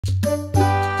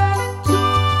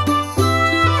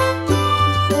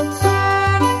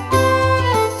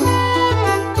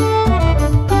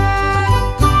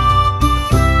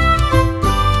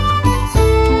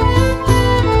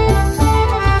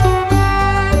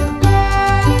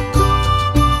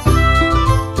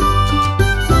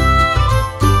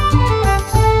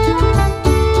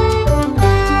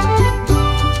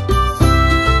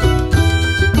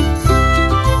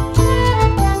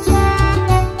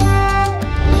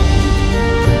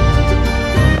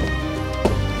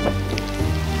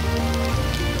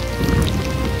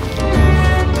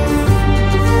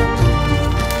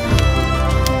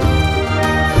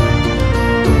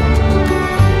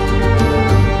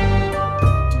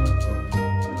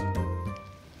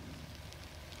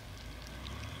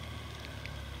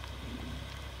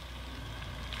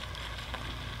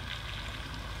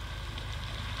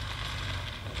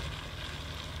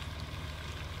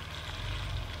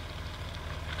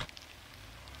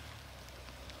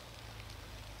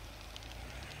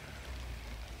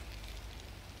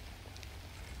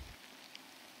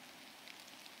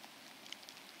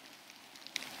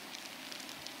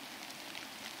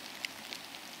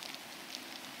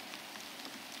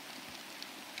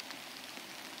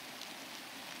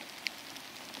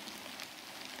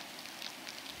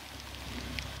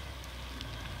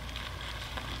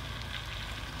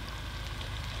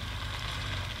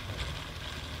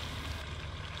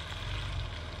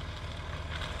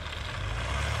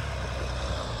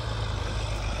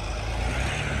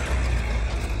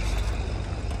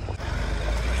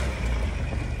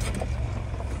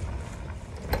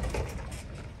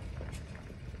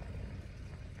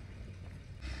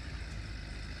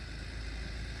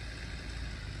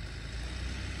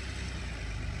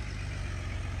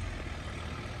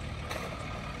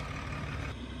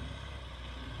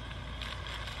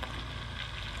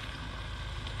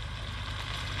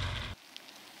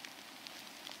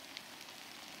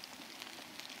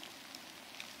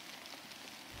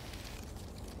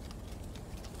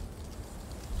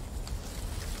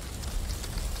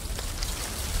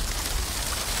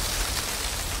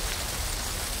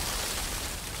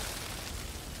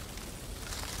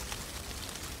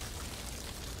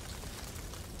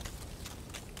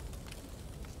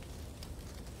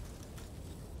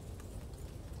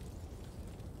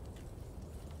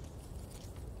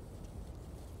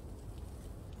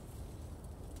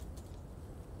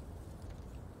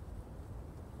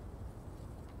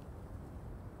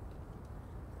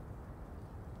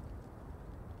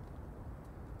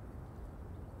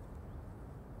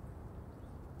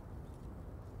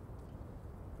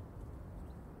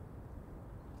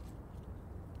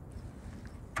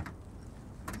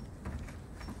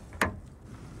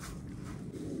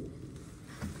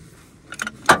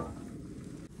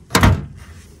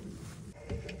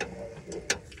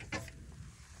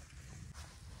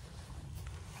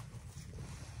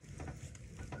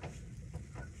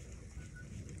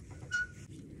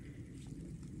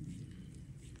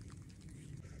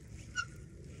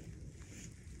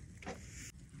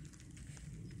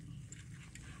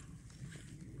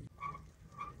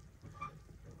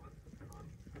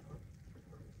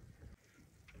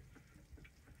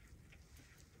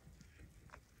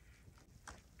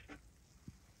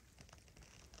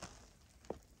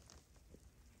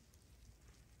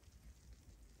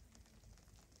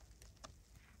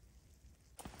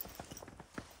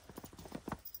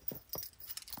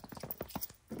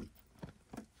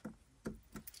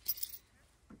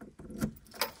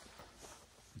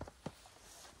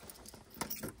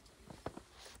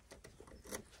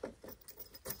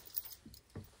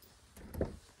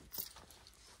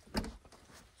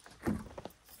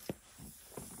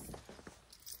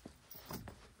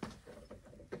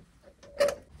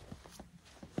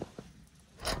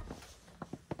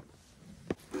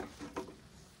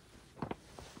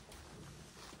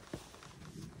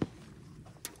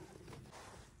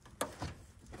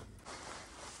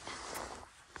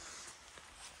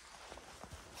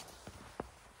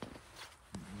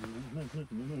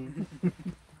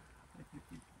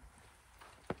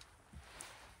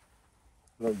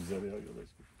Ne güzel yağıyor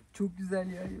aşkım. Çok güzel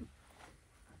yağıyor.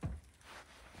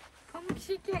 Pamuk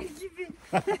şeker gibi.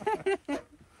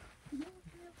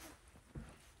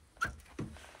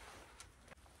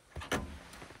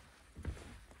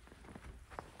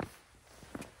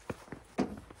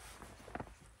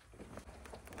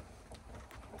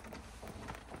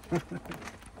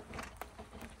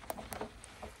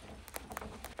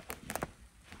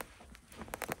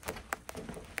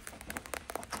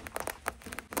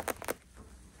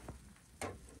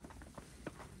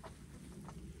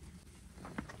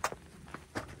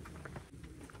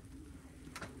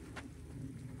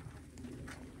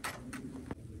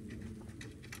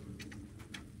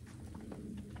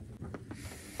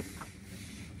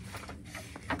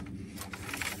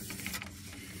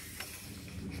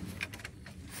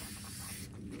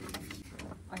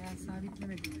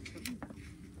 Sabitlemedim bakalım.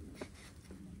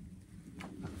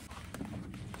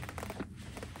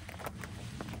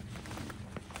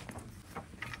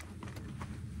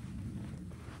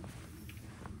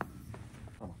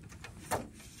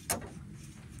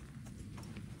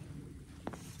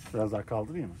 Biraz daha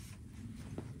kaldırayım mı?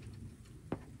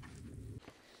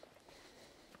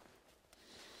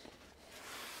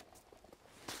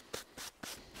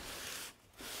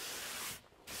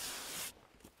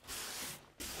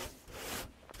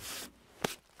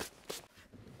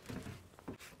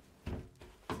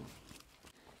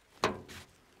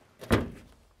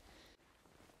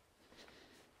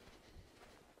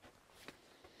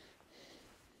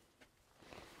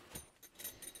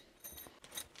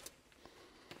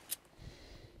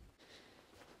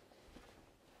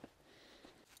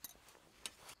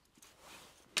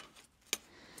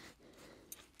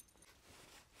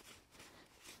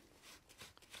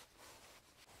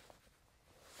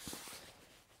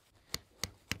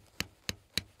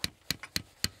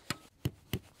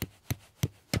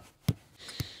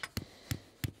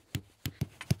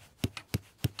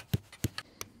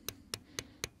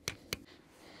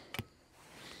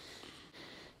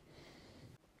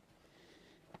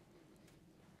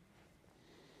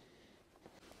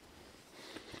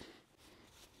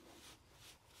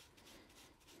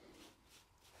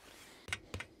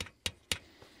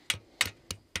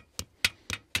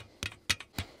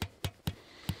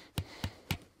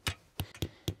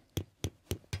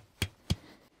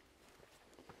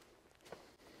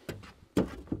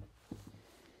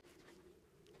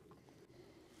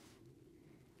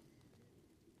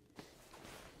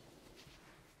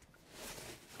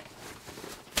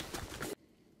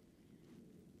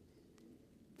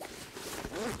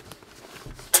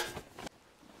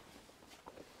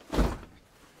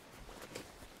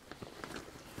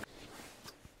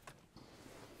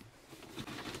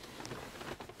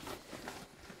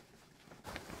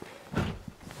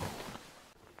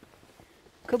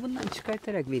 Kabından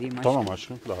çıkartarak vereyim aşkım. Tamam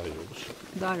aşkım, daha iyi olur.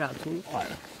 Daha rahat olur.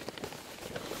 Aynen.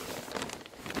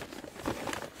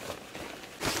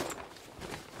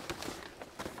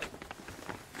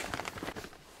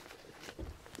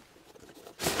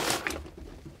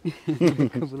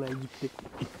 Kabılar gitti.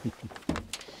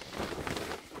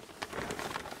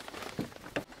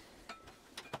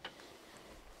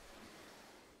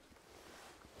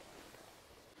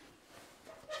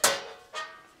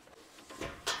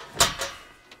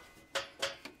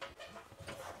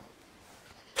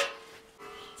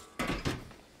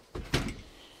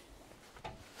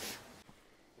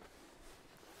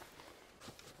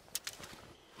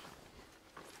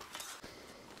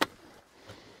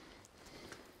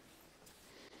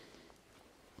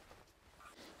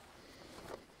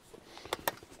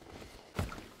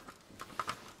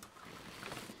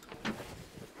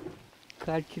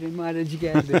 Kar küreme aracı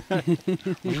geldi.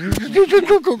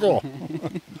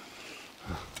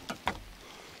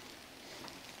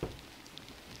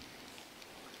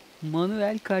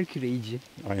 Manuel kar küreyici.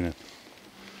 Aynen.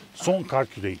 Son kar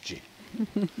küreyici.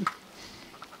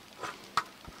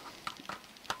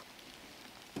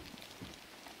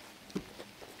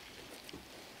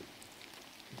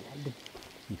 Geldim.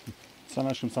 Sen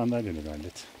aşkım sandalyeleri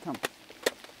hallet. Tamam.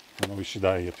 Sen o işi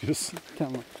daha iyi yapıyorsun.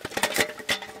 Tamam.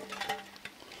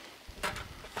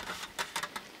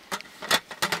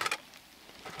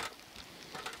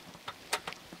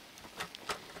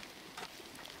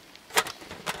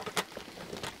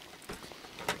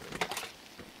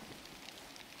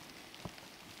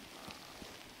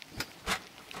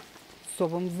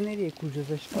 Sobamızı nereye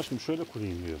kuracağız aşkım? Aşkım şöyle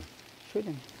kurayım diyorum. Şöyle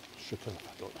mi? Şu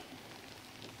tarafa doğru.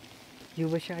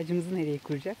 Yılbaşı ağacımızı nereye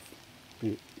kuracağız?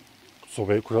 Bir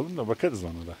sobaya kuralım da bakarız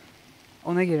ona da.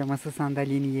 Ona göre masa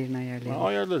sandalyenin yerini ayarlayalım.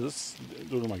 Ayarlarız.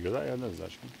 Duruma göre ayarlarız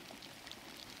aşkım.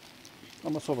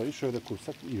 Ama sobayı şöyle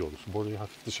kursak iyi olur. Boruyu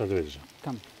hafif dışarı vereceğim.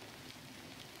 Tamam.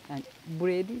 Yani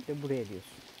buraya değil de buraya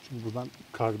diyorsun. Çünkü buradan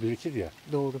kar birikir ya.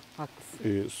 Doğru,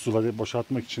 haklısın. Suları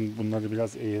boşaltmak için bunları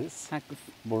biraz eğeriz.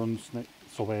 Haklısın. Borunun üstüne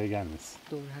sobaya gelmez.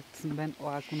 Doğru, haklısın. Ben o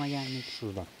aklıma gelmedi.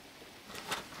 Şuradan.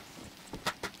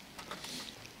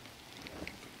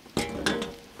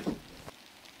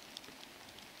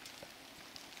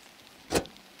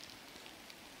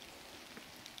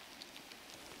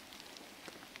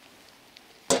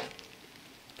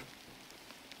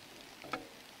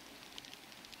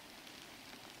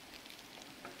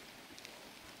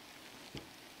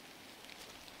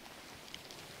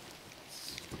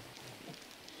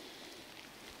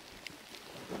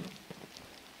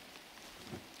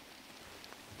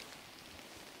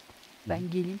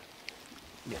 Ben geleyim.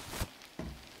 Gel.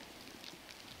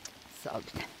 Sağ ol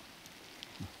bir tane.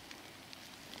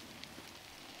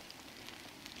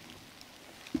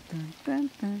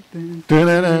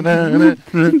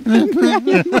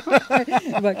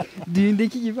 Bak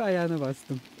düğündeki gibi ayağına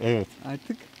bastım. Evet.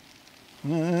 Artık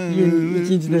yeni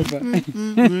ikinci defa.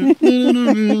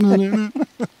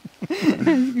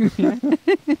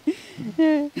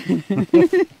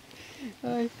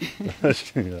 Ay,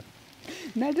 Aşkım ya.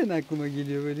 nereden aklıma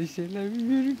geliyor böyle şeyler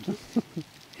bilmiyorum ki.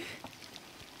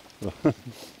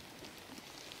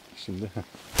 Şimdi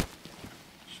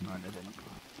şunu halledelim.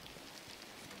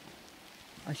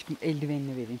 Aşkım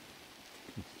eldivenini vereyim.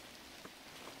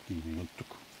 Giymeyi unuttuk.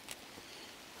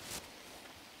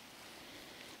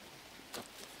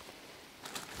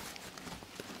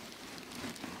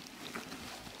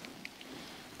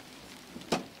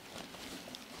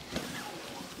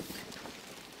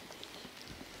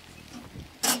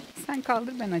 Sen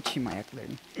kaldır ben açayım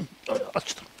ayaklarını.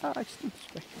 Açtım. Aa, açtım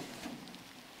süper.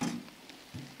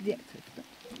 Diğer tarafta.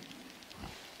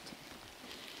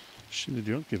 Şimdi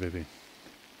diyorum ki bebeğim.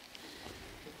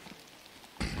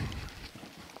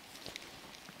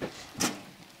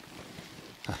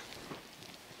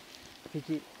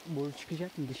 Peki boru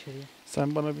çıkacak mı dışarıya?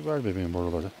 Sen bana bir ver bebeğim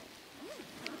boruları.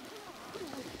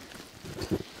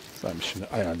 Sen bir şimdi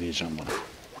ayarlayacağım bunu.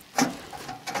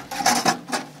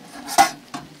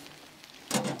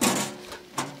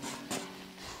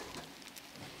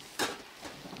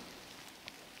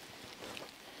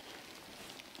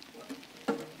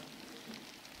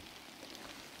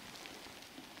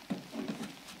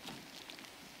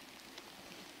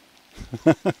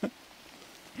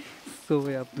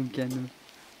 Sova yaptım kendime.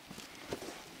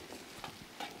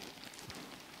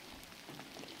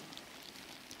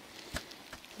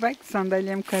 Bak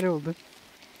sandalyem kare oldu.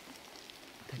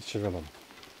 İçeri alalım.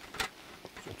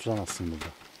 Oturamazsın burada.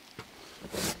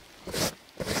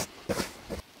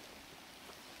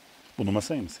 Bunu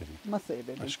masaya mı sereyim? Masaya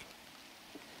bebeğim. Aşkım.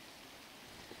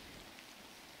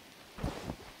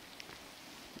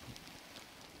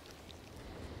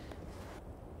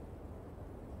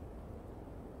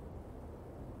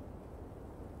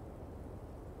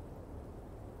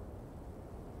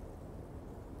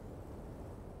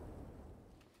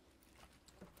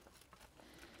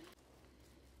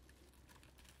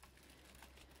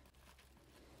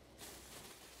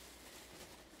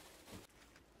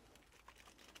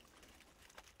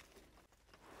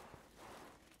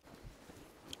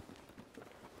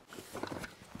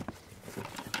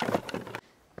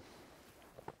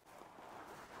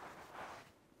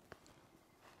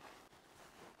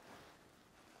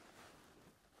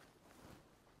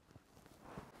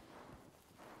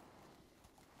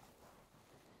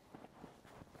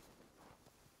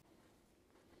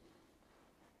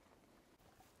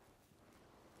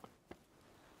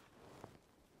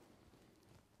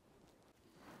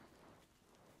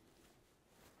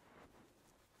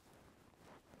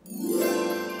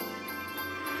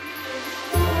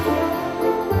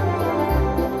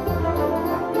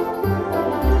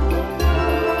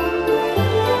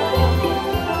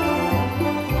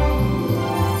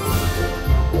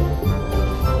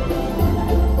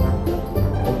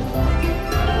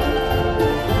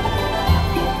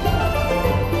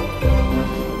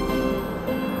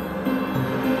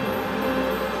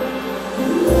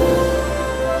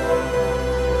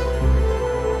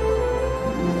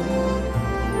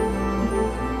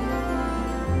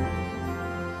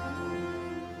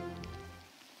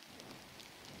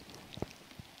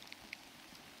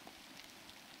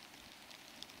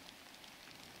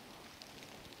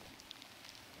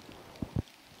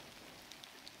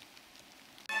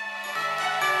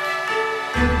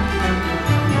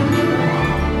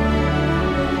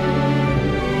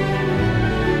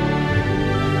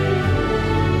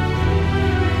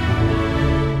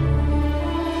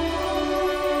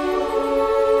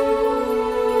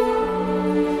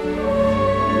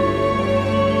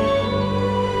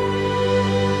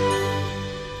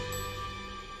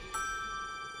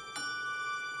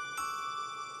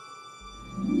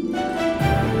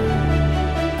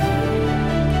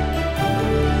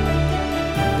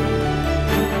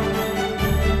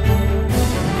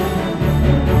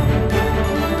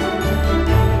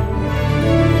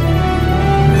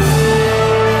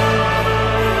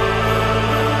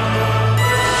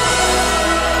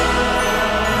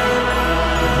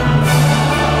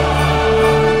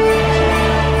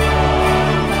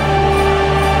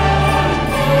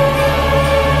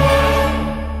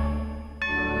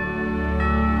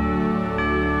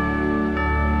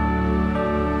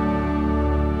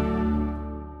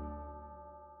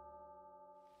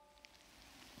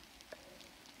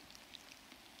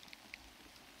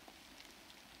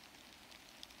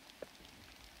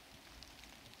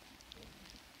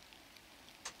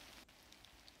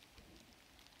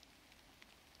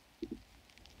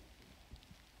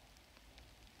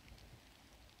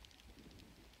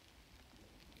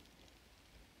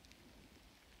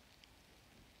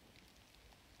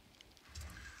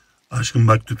 Aşkım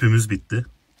bak tüpümüz bitti.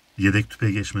 Yedek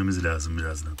tüpe geçmemiz lazım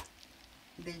birazdan.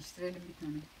 Değiştirelim bir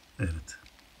tane. Evet.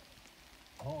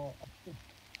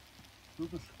 Dur.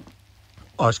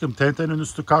 Aşkım tentenin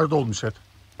üstü kar dolmuş hep.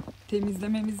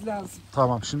 Temizlememiz lazım.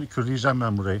 Tamam şimdi kürleyeceğim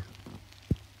ben burayı.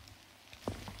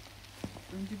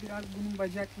 Önce biraz bunun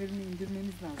bacaklarını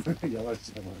indirmemiz lazım.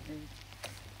 Yavaşça ama. Evet.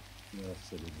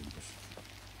 Yavaşça indir.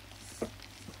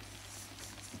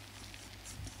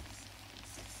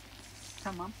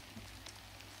 Tamam.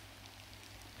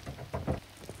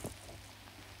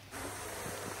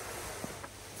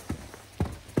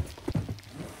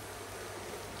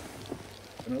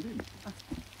 Ben alayım mı?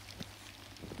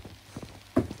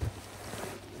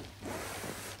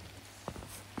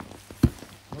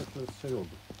 Bak şöyle şey oldu.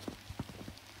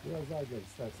 Biraz daha gel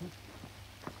istersen.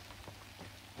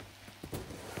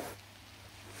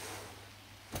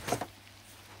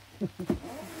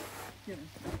 Gelin.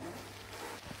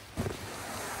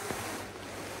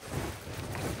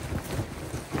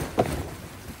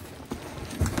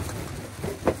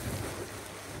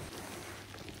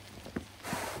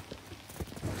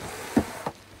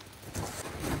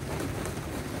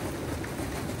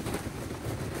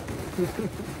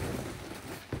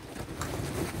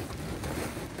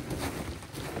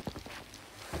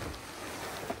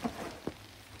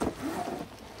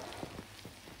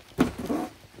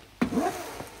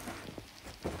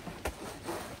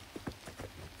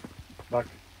 Bak.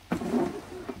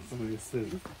 Sana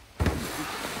göstereyim.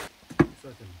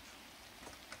 Zaten.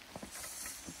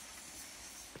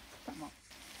 Tamam.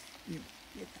 İyi,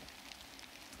 yeter.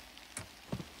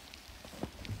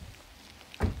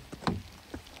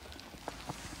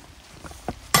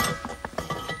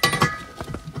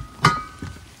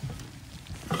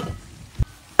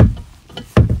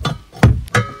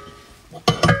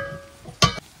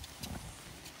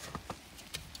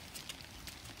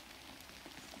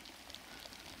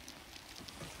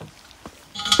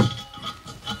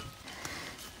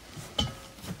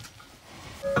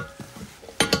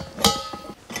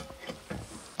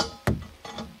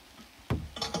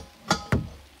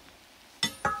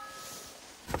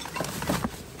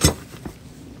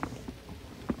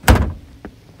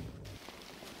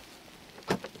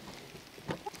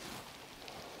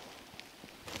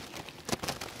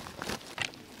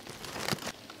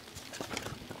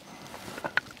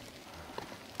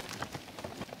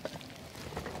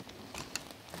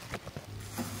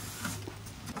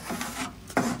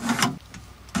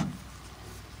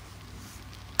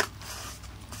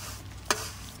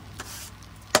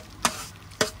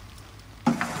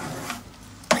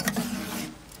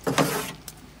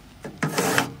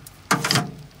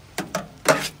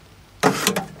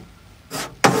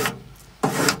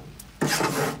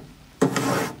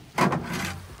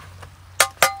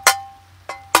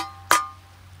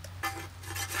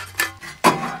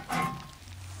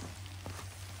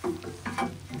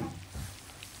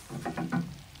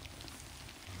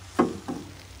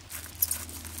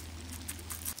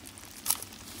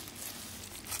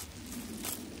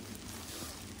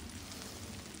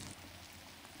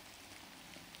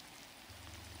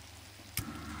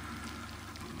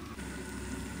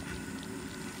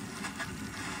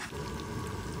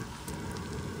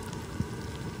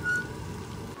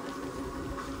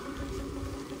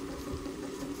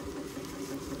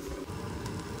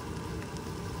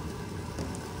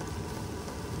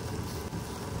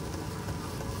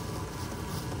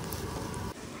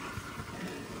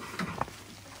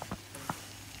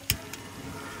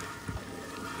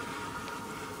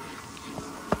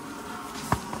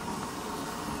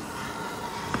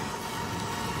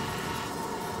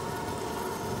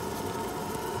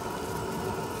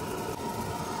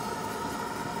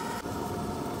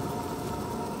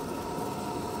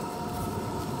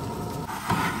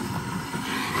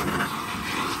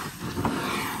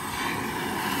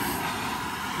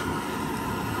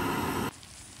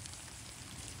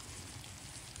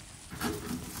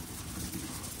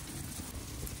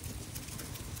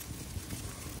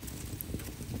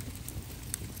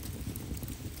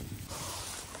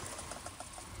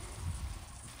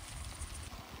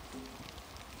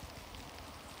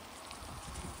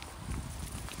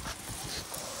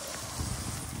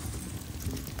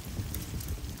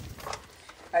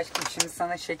 Aşkım şimdi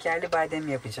sana şekerli badem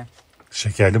yapacağım.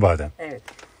 Şekerli badem. Evet.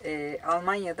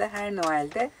 Almanya'da her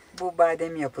Noel'de bu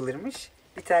badem yapılırmış.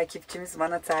 Bir takipçimiz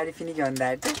bana tarifini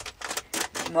gönderdi.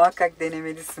 Muhakkak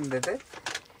denemelisin dedi.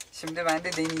 Şimdi ben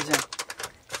de deneyeceğim.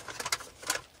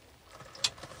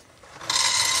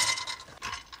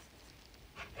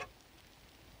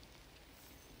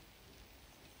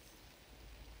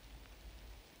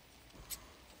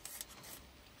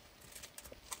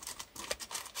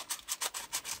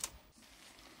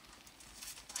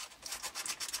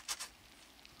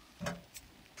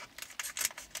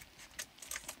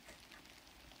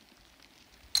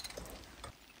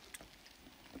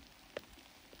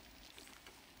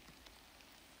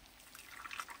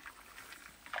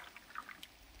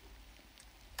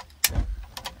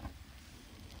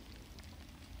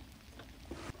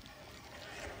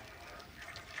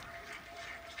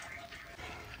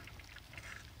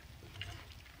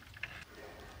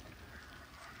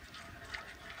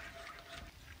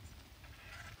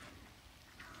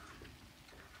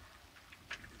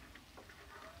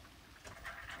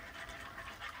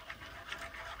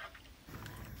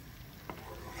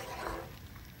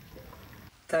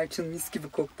 Tarçın mis gibi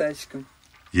koktu aşkım.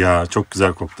 Ya çok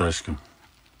güzel koktu aşkım.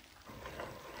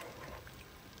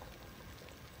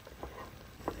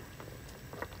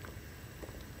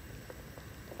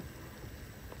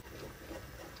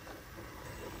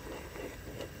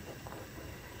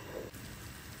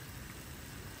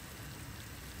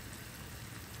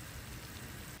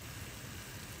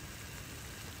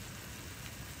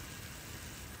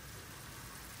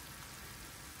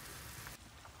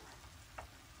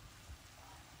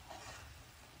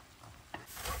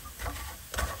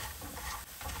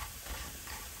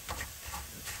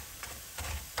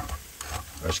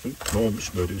 Aşkım ne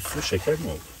olmuş? Böyle üstü şeker mi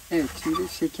oldu? Evet, şimdi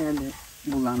şekerle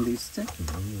bulandı üstü.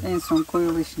 En son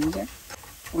koyulaşınca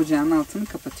ocağın altını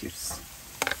kapatıyoruz.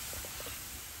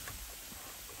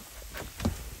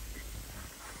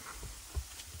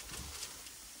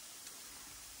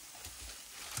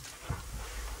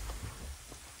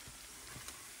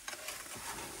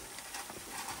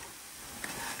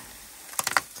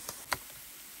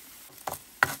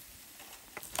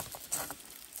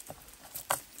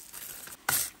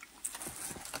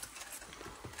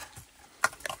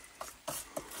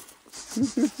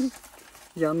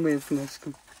 Yanmayasın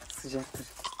aşkım. Sıcaktır.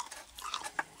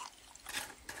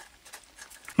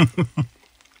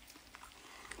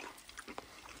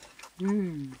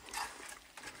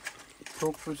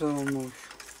 Çok güzel olmuş.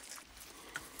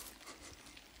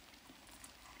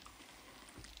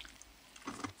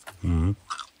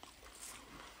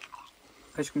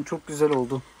 Aşkım çok güzel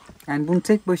oldu. Yani bunu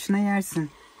tek başına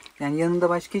yersin. Yani yanında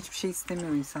başka hiçbir şey istemiyor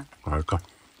insan. Harika.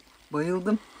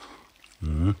 Bayıldım.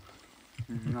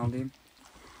 Alayım.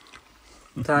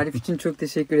 Tarif için çok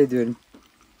teşekkür ediyorum.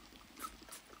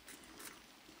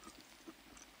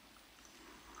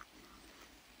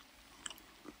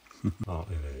 Aa,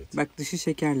 evet. Bak dışı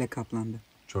şekerle kaplandı.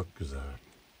 Çok güzel.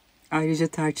 Ayrıca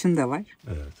tarçın da var.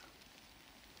 Evet.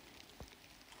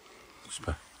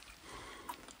 Süper.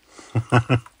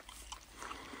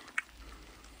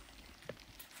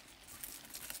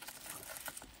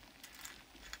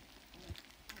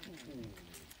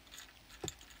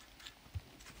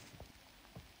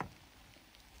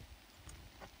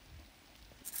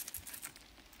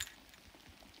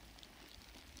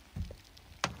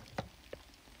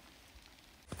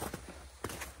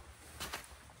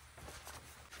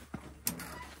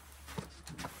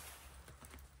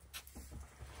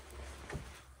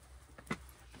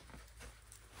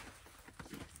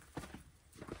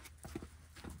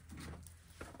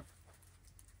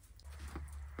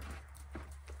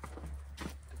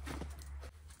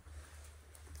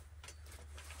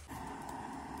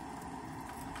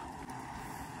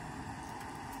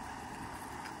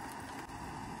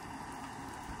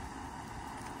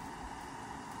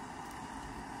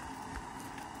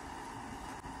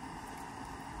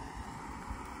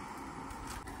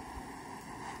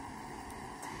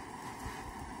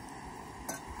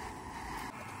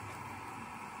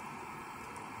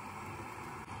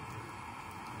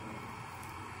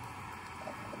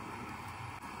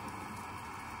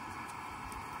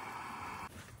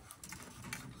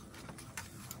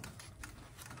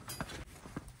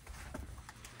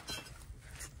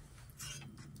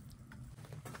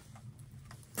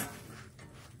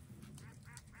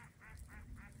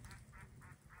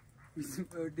 Bizim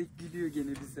ördek gülüyor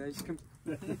gene bize aşkım.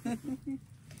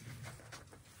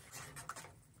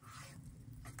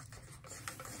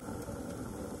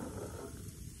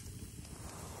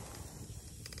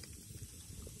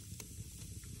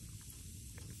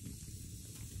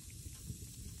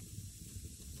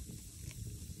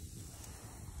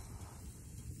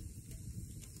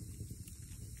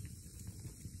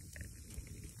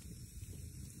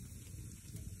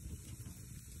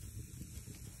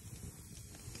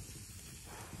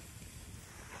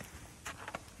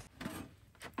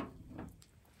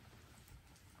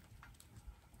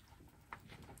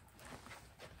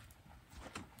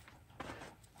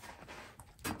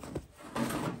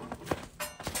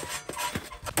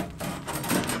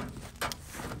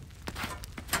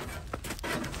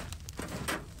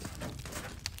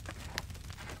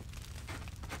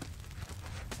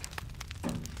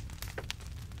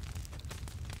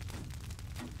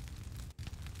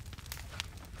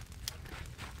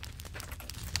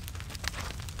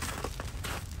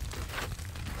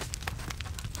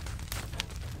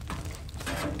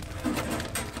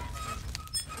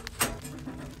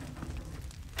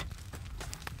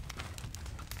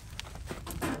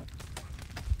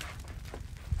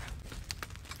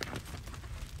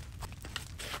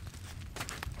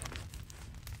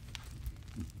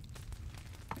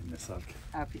 Sağlık.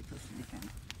 Afiyet olsun efendim.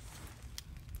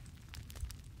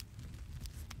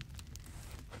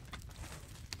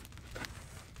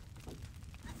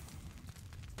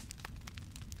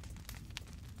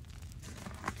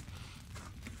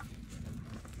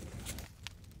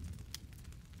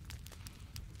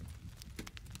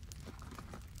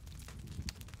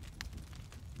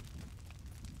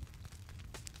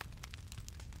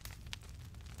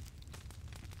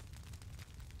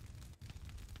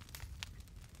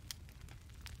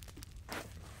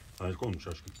 Harika olmuş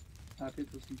aşkım.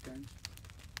 Afiyet olsun bir tane.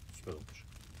 Süper olmuş.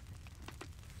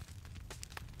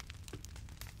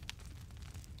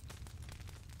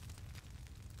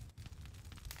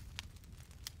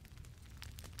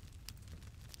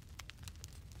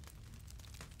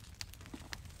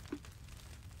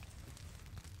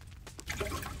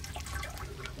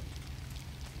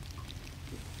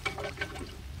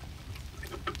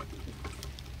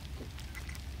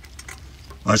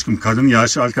 Aşkım kadın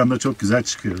yağışı arkanda çok güzel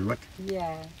çıkıyor bak.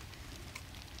 Ya.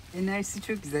 Enerjisi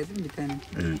çok güzel değil mi bir tane?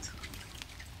 Evet.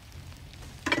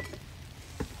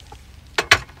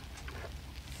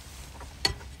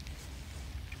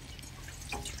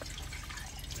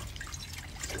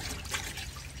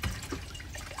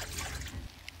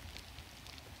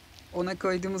 Ona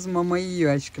koyduğumuz mamayı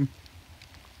yiyor aşkım.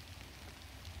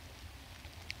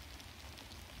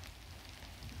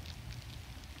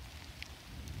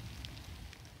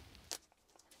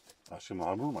 Aşkım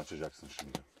hamur mu açacaksın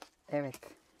şimdi? Evet.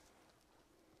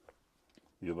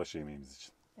 Yılbaşı yemeğimiz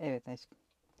için. Evet aşkım.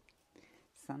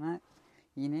 Sana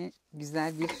yine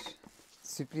güzel bir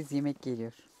sürpriz yemek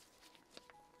geliyor.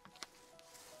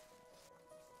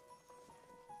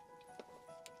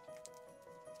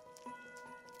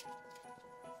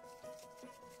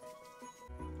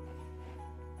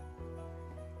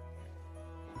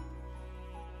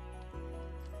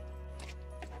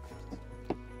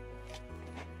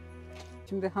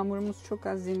 Şimdi hamurumuz çok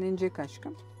az dinlenecek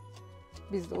aşkım.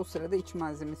 Biz de o sırada iç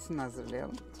malzemesini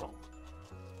hazırlayalım. Tamam.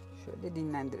 Şöyle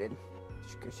dinlendirelim.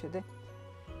 Şu köşede.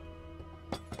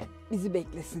 Bizi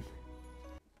beklesin.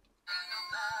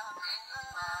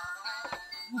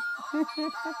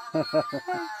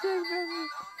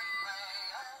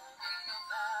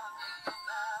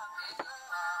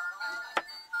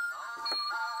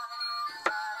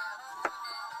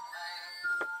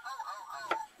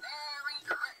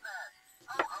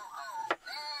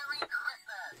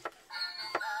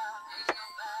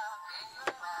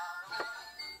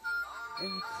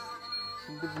 Evet.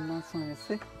 Şimdi bundan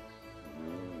sonrası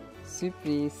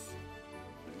sürpriz.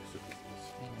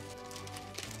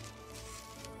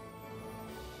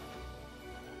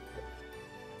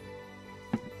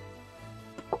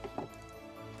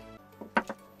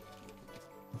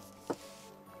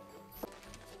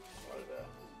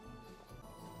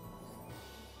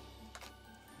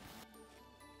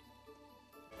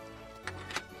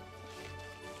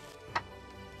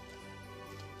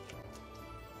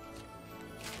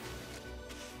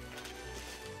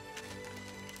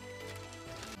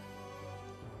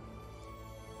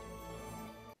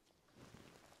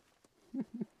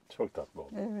 Çok tatlı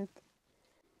oldu. Evet.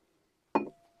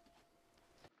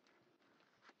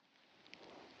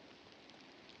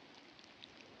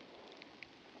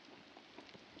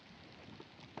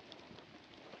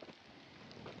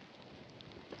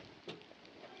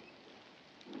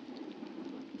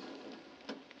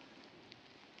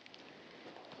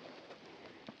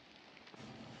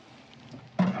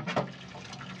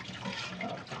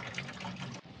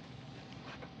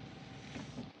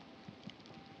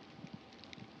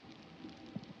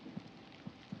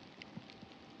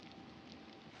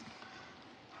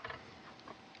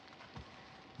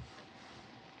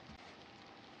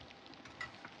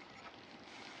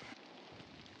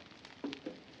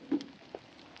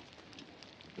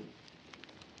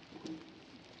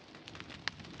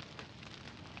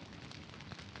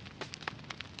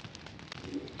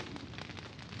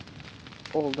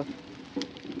 Oldu.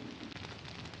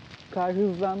 Kar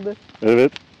hızlandı.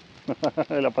 Evet.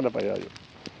 Lapa lapa yağıyor.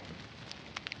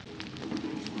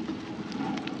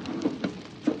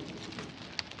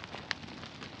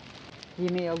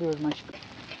 Yemeği alıyorum aşkım.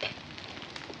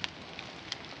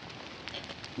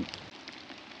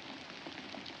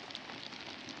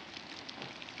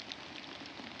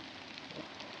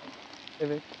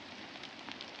 Evet.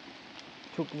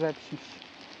 Çok güzel pişmiş.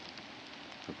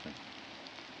 Çok güzel.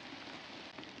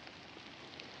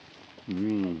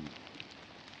 Hmm.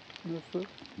 Nasıl?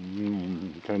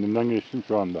 Kendimden geçtim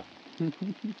şu anda.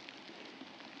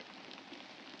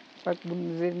 Bak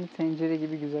bunun üzerini tencere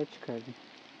gibi güzel çıkardım.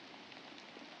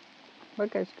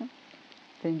 Bak aşkım.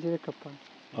 Tencere kapağı.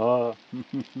 Aa.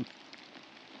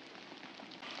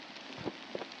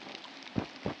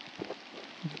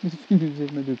 Üstünü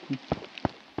üzerine dökün.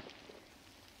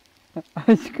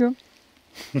 Aşkım.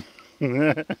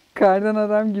 Kardan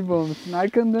adam gibi olmuşsun.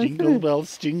 Arkanı dönsene. Jingle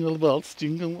bells, jingle bells,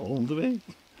 jingle all the way.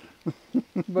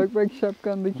 Bak bak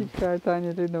şapkandaki kar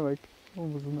tanelerine bak.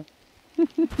 Omuzuna.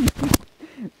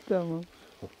 Tamam.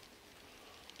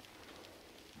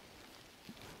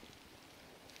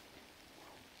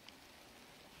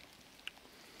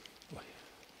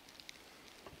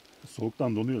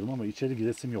 Soğuktan donuyorum ama içeri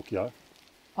giresim yok ya.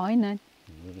 Aynen.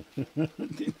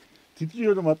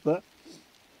 Titriyorum hatta.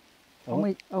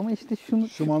 Ama işte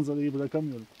Şu manzarayı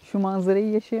bırakamıyorum. şu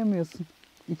manzarayı yaşayamıyorsun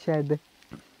içeride.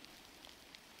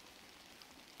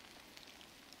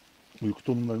 Uyku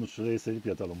tulumlarını şuraya serip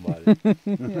yatalım bari.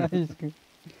 Ya aşkım.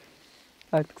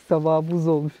 Artık sabah buz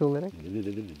olmuş olarak.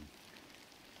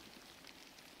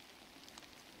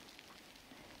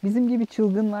 Bizim gibi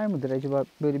çılgın var mıdır acaba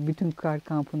böyle bütün kar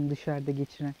kampını dışarıda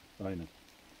geçiren? Aynen.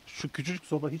 Şu küçücük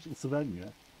soba hiç ısı vermiyor.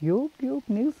 Yok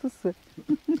ne ısısı.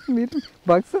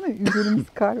 Baksana üzerimiz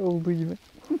kar olduğu gibi.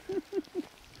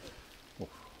 Of.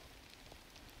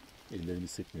 Ellerimi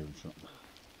hissetmiyorum şu anda.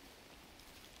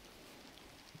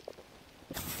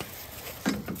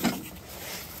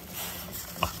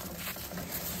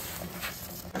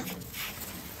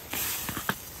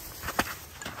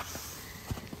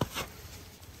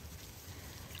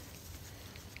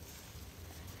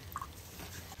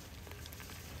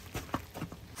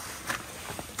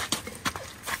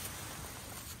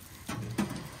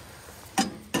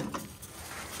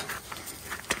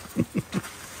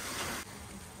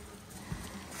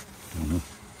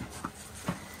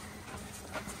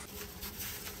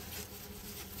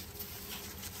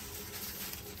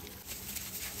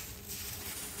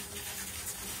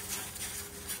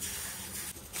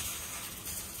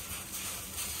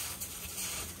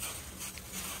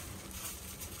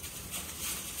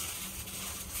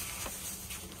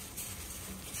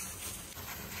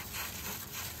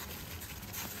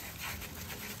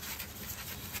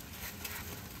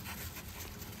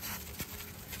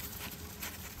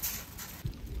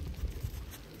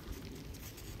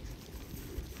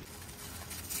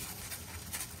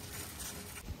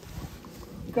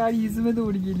 Kar yüzüme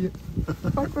doğru geliyor.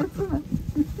 Bak baksana.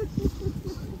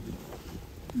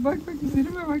 Bak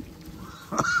üzerime bak.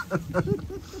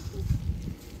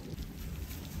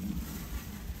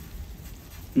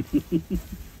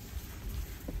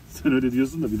 Sen öyle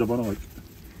diyorsun da bir de bana bak.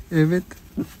 Evet.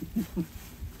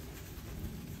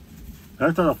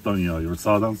 Her taraftan yağıyor,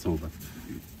 sağdan soldan.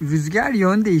 Rüzgar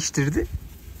yön değiştirdi.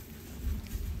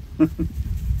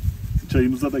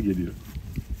 Çayımıza da geliyor.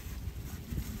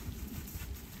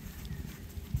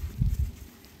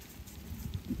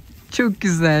 Çok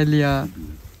güzel ya.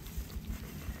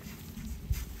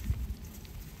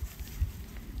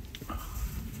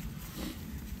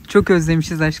 Çok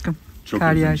özlemişiz aşkım. Çok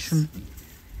Kar özlemişiz. yağışını.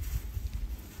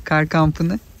 Kar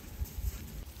kampını.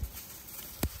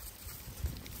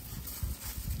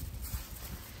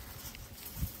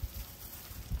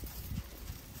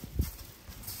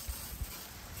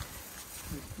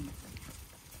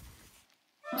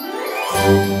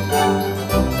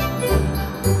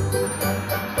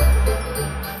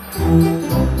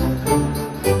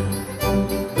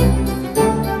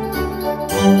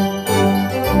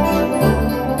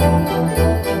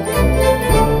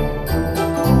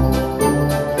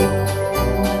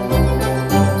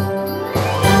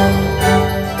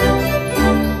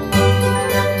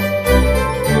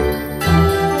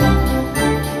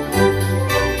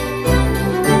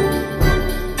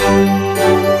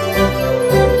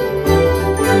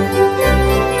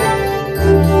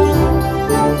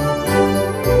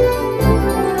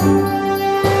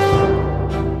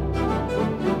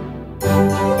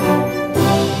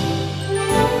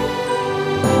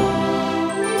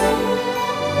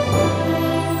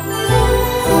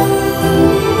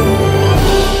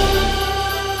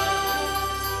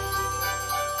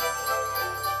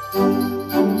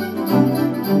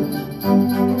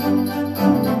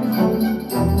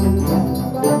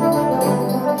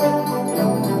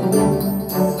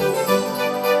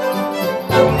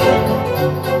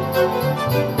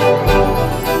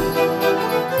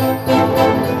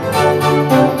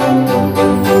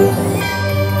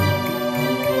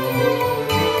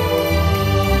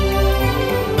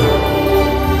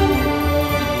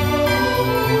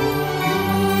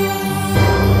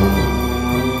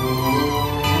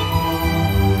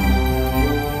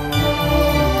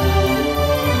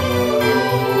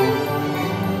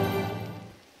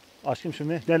 Aşkım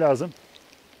şimdi ne lazım?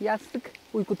 Yastık,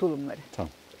 uyku tulumları. Tamam.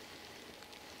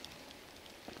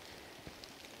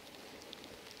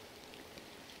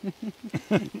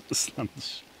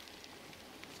 Islanmış.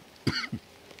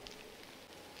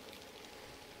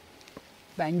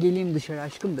 Ben geleyim dışarı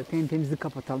aşkım da tentemizi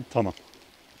kapatalım. Tamam.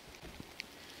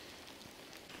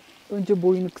 Önce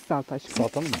boyunu kısalt aşkım.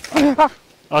 Kısaltalım mı?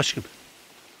 Aşkım.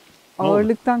 Ne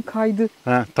Ağırlıktan kaydı.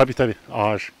 Ha, tabii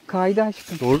ağır. Kaydı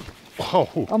aşkım. Doğru.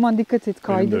 Aman dikkat et, Benim de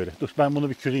kaydı. öyle. Dur ben bunu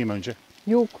bir küreyim önce.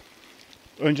 Yok.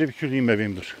 Önce bir küreyim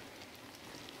bebeğim dur.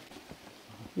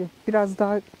 Biraz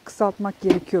daha kısaltmak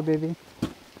gerekiyor bebeğim.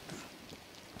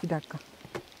 Bir dakika.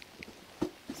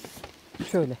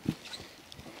 Şöyle.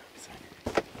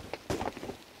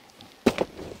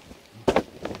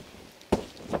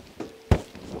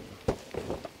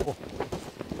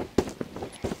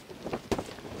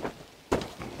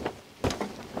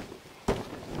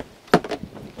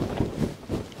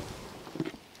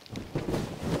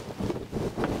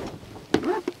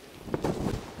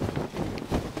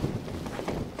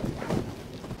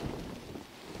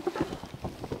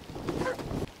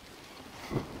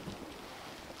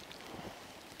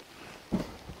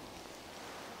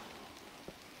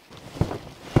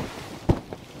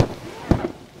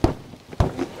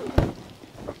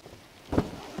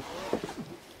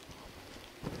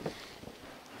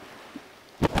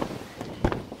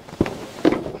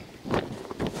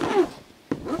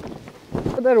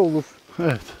 Bu kadar olur.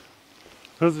 Evet.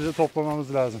 Hızlıca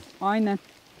toplamamız lazım. Aynen.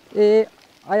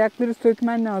 Ayakları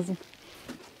sökmen lazım.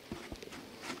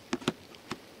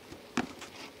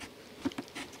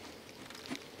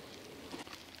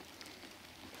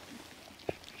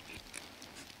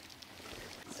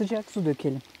 Sıcak su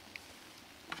dökelim.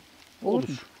 Olur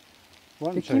mu? Var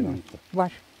mı Dökeyim mi? çaydanlıkta?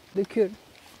 Var. Döküyorum.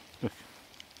 Dök.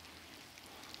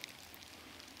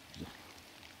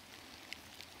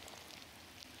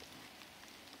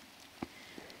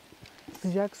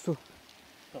 Sıcak su.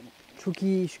 Tamam. Çok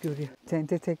iyi iş görüyor.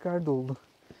 Tente tekrar doldu.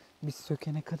 Biz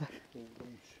sökene kadar.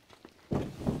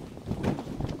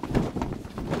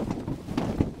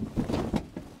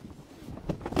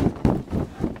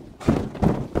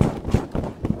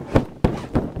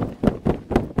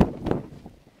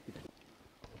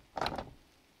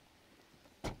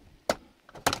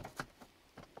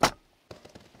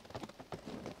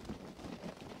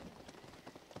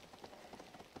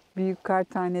 Büyük kar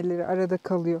taneleri arada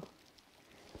kalıyor.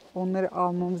 Onları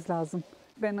almamız lazım.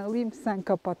 Ben alayım, sen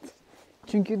kapat.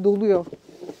 Çünkü doluyor.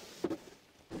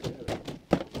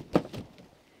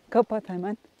 Kapat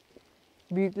hemen.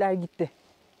 Büyükler gitti.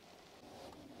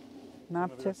 Ne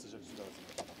yapacağız? Sıcak su lazım.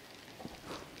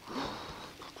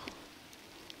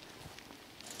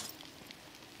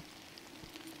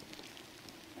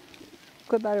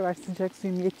 Bu kadar var, sıcak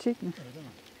suyum yetecek mi? Öyle mi?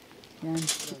 Yani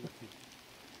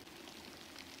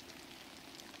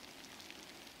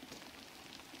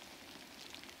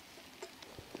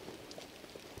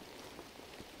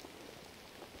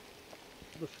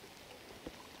Dur.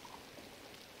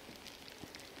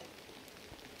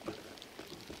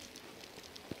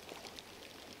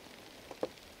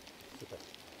 Süper.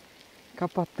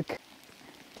 kapattık.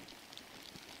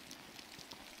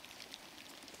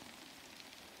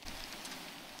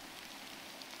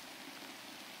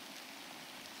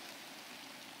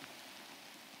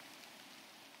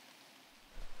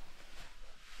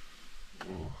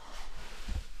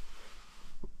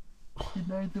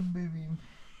 Günaydın bebeğim.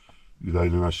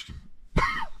 Günaydın aşkım.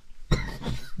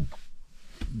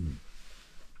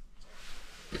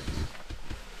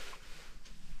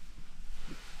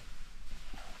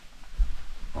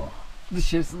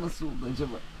 Dışarısı nasıl oldu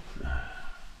acaba?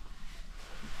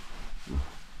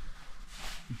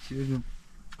 İçiyorum.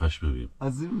 Aç bebeğim.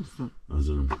 Hazır mısın?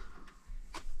 Hazırım.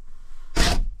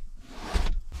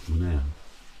 Bu ne ya?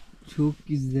 Çok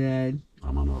güzel.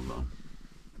 Aman Allah'ım.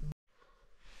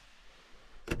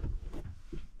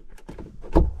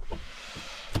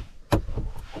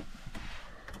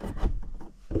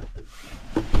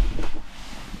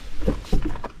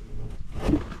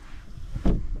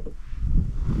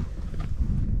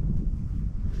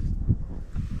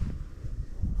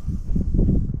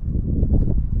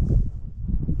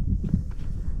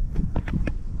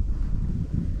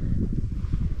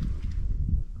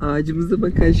 Ağacımıza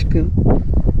bak aşkım.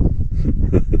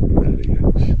 Nereye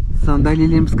gelmiş?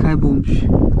 Sandalyelerimiz kaybolmuş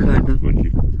kardan.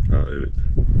 Bakayım. Ha evet.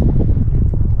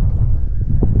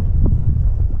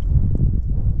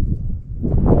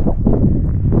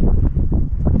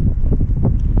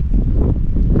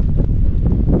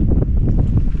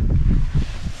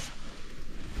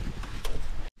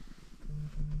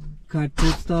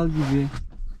 Kartpostal gibi.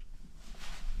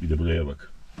 Bir de buraya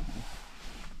bak.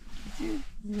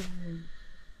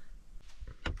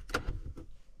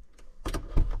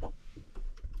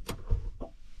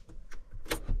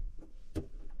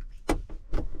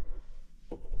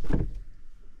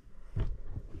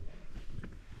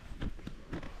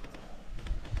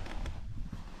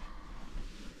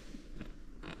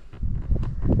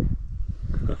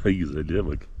 Güzelliğe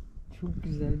bak. Çok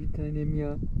güzel bir tanem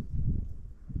ya.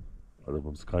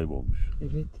 Arabamız kaybolmuş.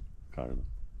 Evet. Karda.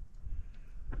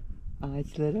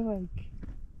 Ağaçlara bak.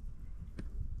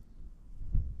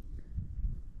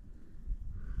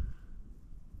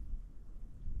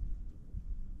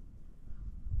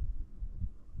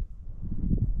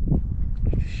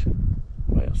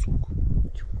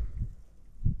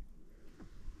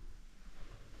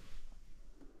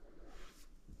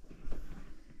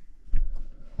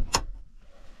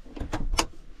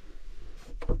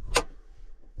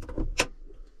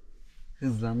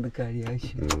 Hızlandı kar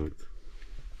yağışı. Evet.